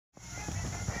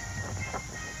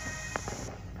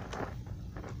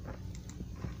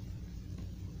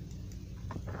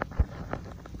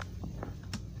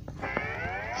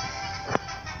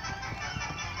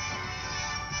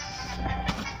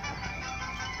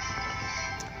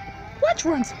Which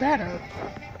one's better?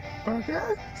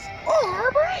 Burgers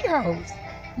or burritos?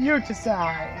 You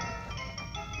decide.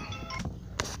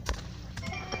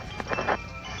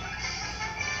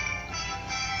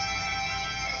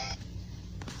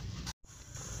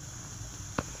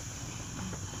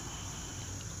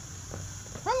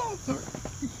 Hello, sir.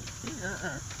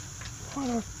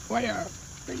 Wanna play a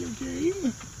video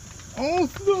game? Oh,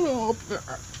 shut up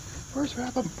there. First we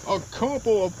have a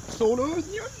couple of sodas.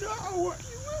 You know what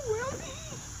you will.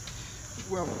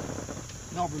 Well,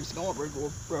 now we celebrate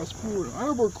the best food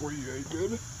ever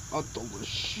created. A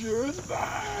delicious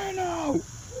Burrito.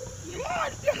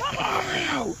 What?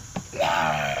 No! No!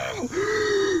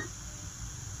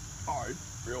 I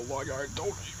feel like I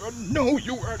don't even know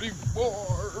you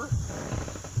anymore.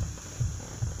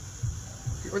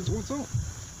 Here's what's up.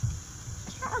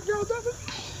 Oh, girl, it's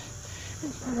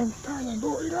better than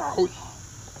Burritos.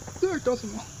 That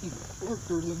doesn't work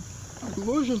better than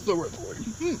delicious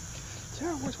originally.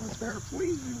 Tell which one's better,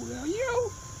 please, will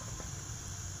you?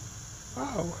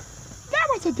 Oh, that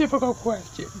was a difficult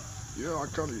question. Yeah, I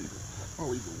kinda either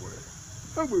way.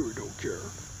 I really don't care.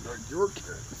 Not your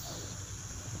case.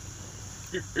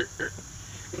 Taste.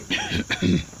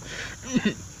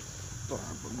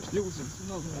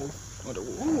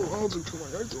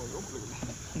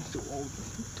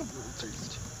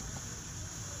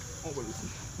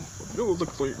 It was a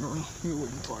cleaner. You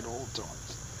wouldn't find all the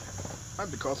times. And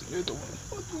because you're the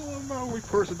only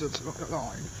person that's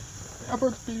lying.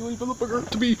 Effort to believe the burger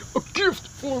to be a gift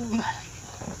for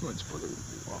much further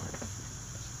lying.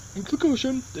 In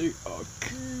conclusion, they are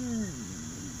key.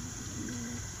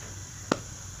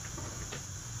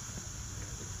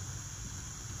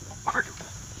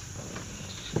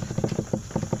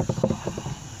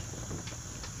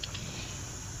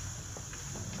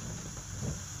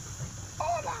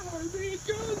 Oh, that would be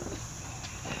good.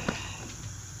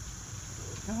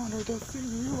 Under the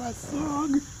U.S.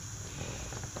 song,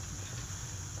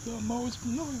 the most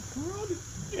known word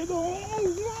in the whole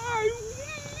wide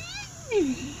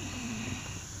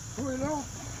world.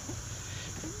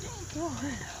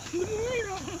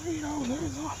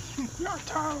 You're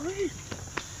tired.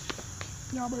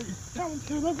 Yummy, down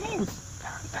to the moose.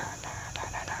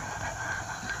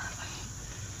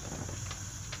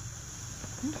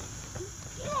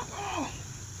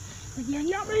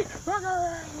 Yummy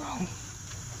burger.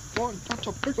 One touch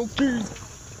of pickled cheese.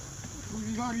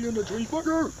 We got you in the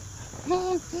cheeseburger.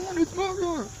 One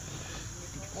burger.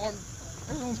 One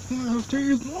spoon of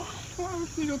cheese. One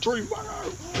cheeseburger.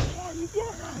 One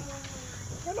burger.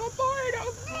 And a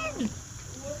burrito.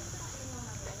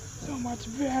 So much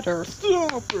better.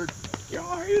 Stop it,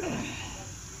 guys.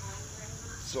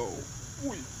 So,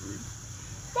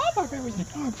 stop everything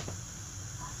up.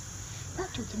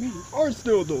 Back to me. I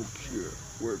still don't care.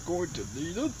 We're going to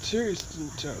need a taste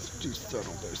test to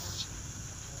settle this.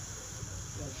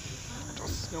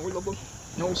 Just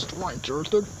no strangers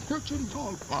to kitchen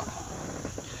talk.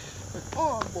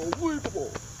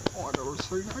 Unbelievable. I've never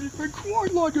seen anything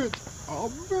quite like it.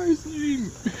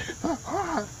 Amazing.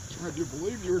 Can you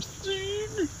believe you're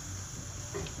seeing?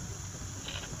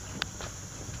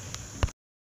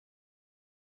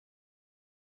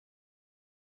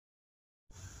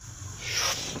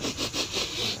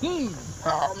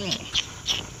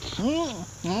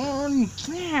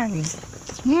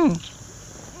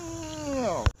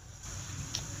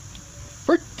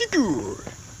 Pretty good.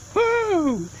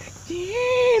 Whoa,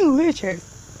 delicious.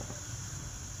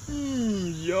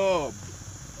 Yum.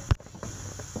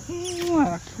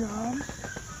 Welcome.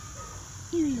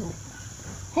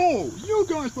 Oh, you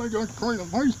guys make that kind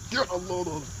of nice. Get a load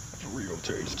of real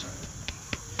taste.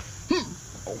 I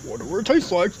wonder what it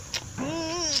tastes like.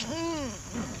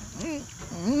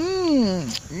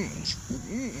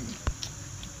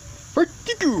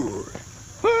 Pretty good.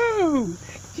 Whoa,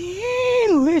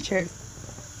 delicious.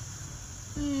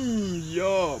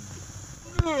 Yum.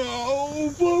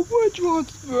 Oh, but which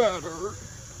one's better?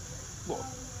 Look,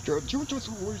 can't you just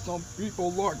agree some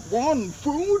people like one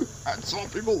food and some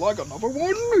people like another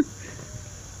one?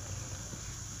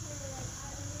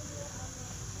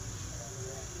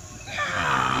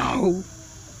 No.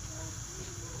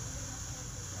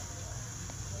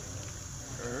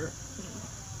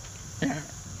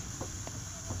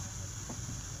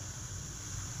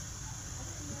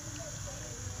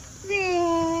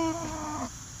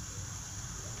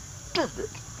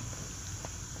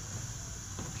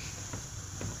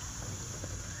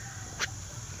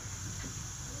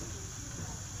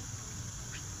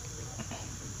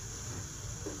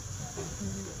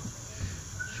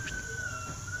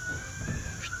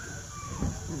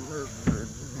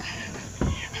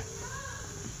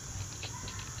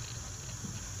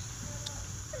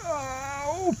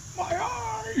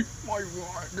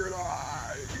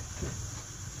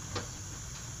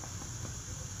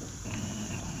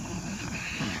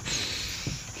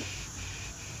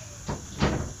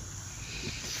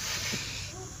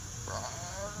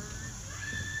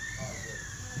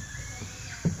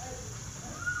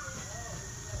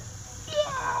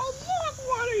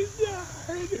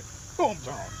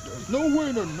 no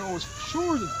way to know is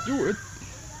sure to do it.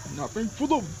 Nothing for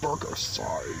the burger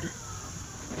side.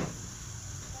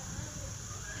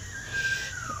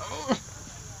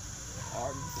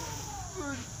 I'm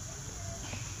sick.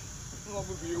 Love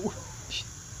of you.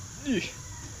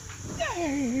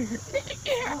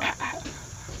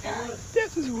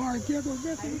 This is why I get the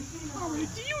message. I'm gonna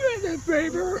do you a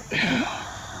favor.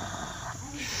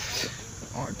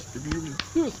 If you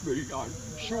insist me, I'm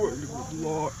sure you would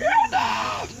love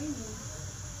it.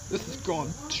 This has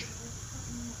gone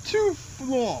too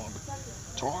long.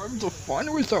 Time to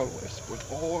finally settle this with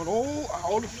an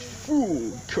all-out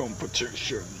food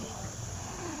competition.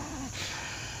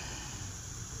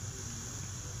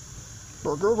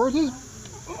 Burger versus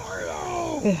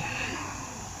Burrito.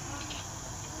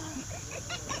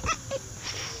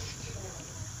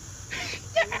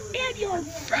 In your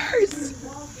face.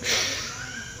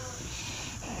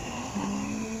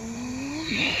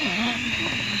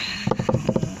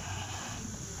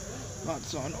 Not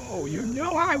son. Oh, you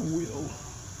know I will.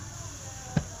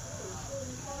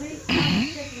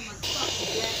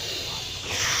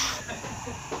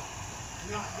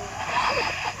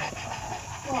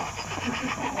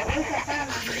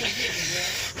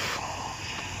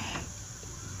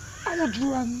 I will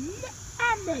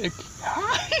dramatic.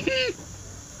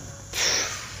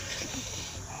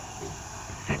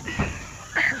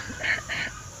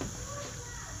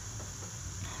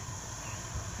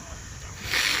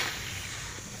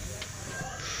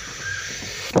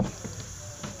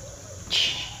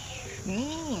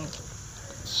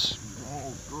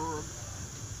 Smell good.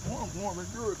 Warm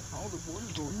and good. All the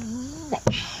boys do.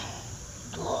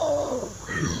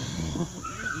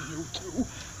 You two.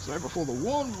 Save it for the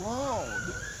one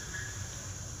round.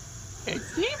 It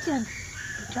seems like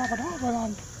you're dropping off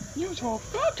on usual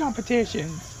food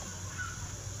competitions.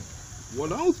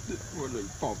 What else were they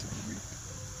possibly?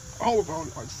 How about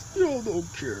it? I still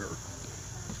don't care.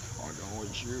 I know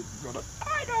it's you, but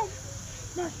I don't.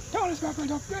 Don't expect me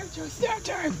to finish your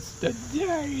sentence. The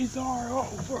days are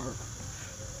over.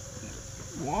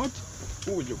 What?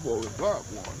 Who would you vote with that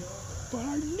one? But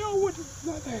I know what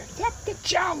they accept the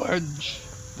challenge.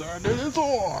 Then it is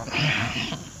on.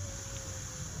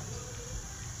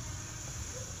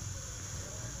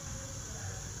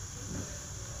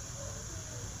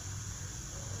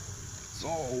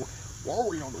 So, why are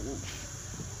we on the roof?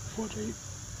 For the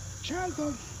chance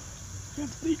of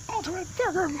against the ultimate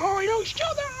burger Burrito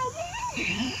showdown!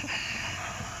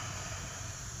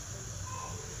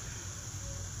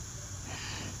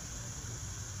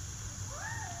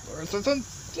 This is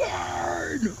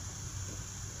insane!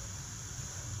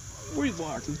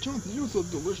 Relax, it's just use a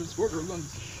delicious burger than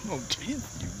no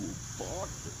tasty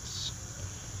box.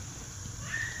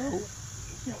 So,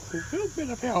 yes, a little bit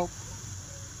of help.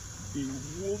 He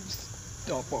won't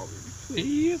stop on me.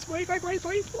 Please, please.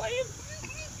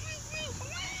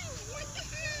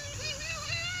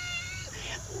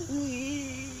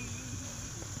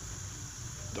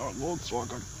 That looks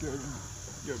like I'm getting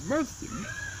get messy.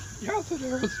 Yes, it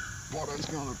is. But it's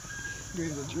gonna be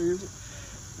the cheese.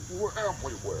 We're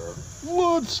everywhere.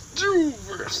 Let's do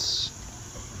this.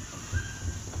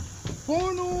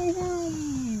 Final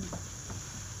round.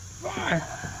 Fine.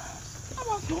 I'm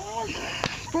a dog.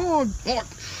 Fun.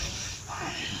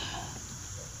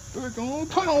 Big old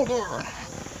powder.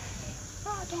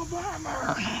 Not a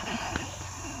bomber.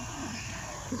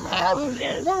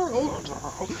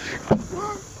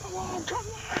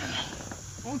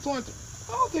 What's like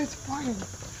all this fun?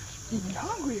 Getting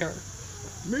hungrier.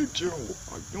 Me too.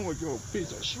 I'm gonna go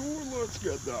pizza. Sure, let's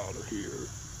get out of here.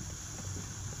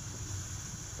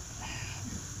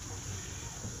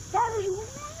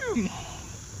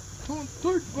 Don't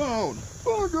take down.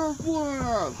 Burger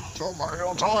blast. To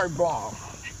my time bomb.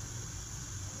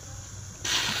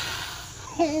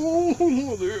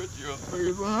 Oh, there you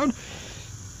see that.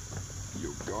 You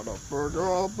got a burger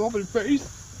all up in face.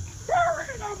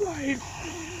 Burrito blade.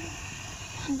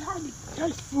 I'm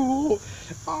a fool.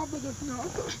 I'm gonna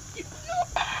not.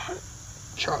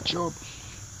 Catch up.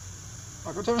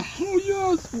 I can tell. Oh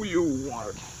yes, what you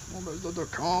want? Well, there's the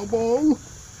combo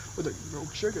with a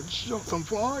milkshake and some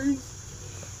fries.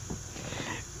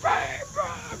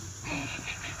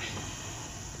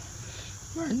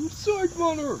 Man, side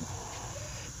butter.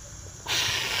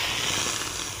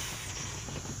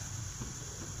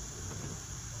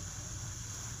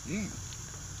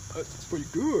 That's pretty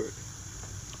good.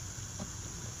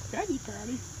 Patty.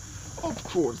 Of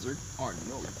course, I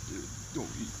know you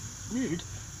don't eat meat.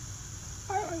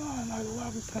 I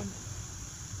love some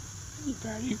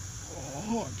patty.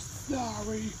 Oh, I'm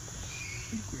sorry.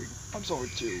 I'm sorry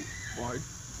too. Why?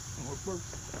 Oh,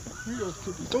 Burritos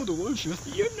could be so delicious.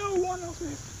 You know what else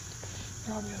is?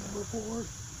 Probably on number 4.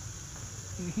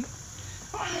 Mm-hmm.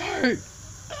 Hey!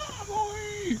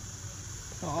 Emily!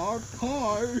 Oh,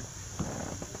 hi!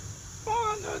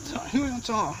 On the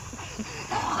top.